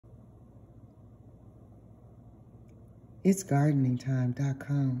It's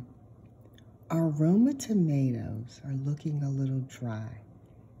gardeningtime.com. Our Roma tomatoes are looking a little dry.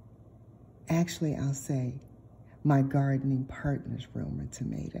 Actually, I'll say my gardening partner's Roma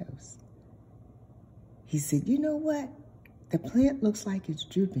tomatoes. He said, you know what? The plant looks like it's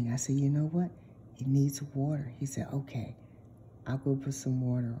drooping. I said, you know what? It needs water. He said, okay, I'll go put some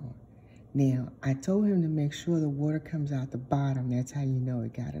water on. Now, I told him to make sure the water comes out the bottom. That's how you know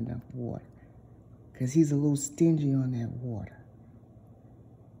it got enough water. Because he's a little stingy on that water.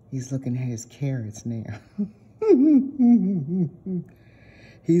 He's looking at his carrots now.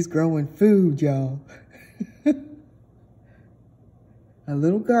 He's growing food, y'all. A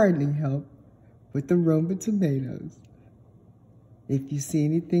little gardening help with the Roma tomatoes. If you see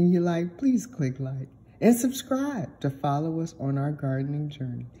anything you like, please click like and subscribe to follow us on our gardening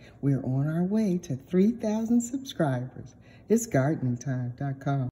journey. We're on our way to 3,000 subscribers. It's gardeningtime.com.